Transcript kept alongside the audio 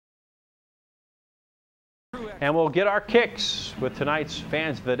And we'll get our kicks with tonight's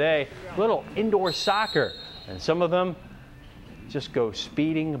fans of the day. Little indoor soccer. And some of them just go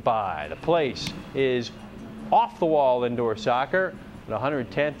speeding by. The place is off the wall indoor soccer at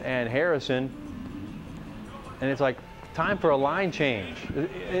 110th and Harrison. And it's like time for a line change.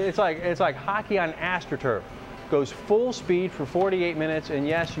 It's like hockey on AstroTurf. Goes full speed for 48 minutes, and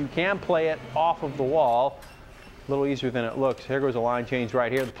yes, you can play it off of the wall. A little easier than it looks. Here goes a line change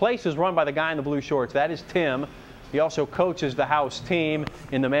right here. The place is run by the guy in the blue shorts. That is Tim. He also coaches the house team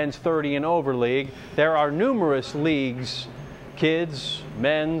in the men's 30 and over league. There are numerous leagues, kids,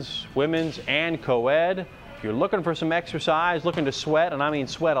 men's, women's, and co-ed. If you're looking for some exercise, looking to sweat, and I mean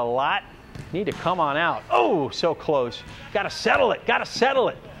sweat a lot, you need to come on out. Oh, so close. Got to settle it. Got to settle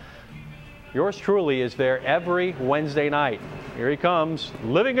it. Yours truly is there every Wednesday night. Here he comes,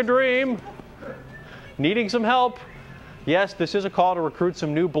 living a dream, needing some help. Yes, this is a call to recruit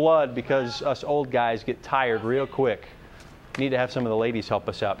some new blood because us old guys get tired real quick. Need to have some of the ladies help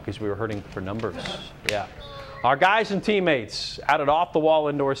us out because we were hurting for numbers. Yeah. Our guys and teammates out at Off the Wall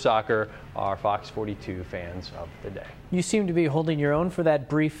Indoor Soccer are Fox 42 fans of the day. You seem to be holding your own for that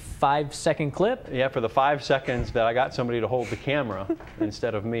brief 5-second clip. Yeah, for the 5 seconds that I got somebody to hold the camera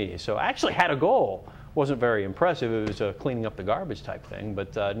instead of me. So I actually had a goal. Wasn't very impressive. It was a cleaning up the garbage type thing.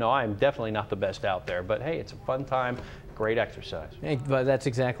 But no, I'm definitely not the best out there. But hey, it's a fun time. Great exercise. Hey, but that's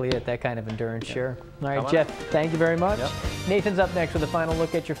exactly it, that kind of endurance, yeah. Sure. All right, Come Jeff, thank you very much. Yep. Nathan's up next with a final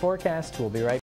look at your forecast. We'll be right back.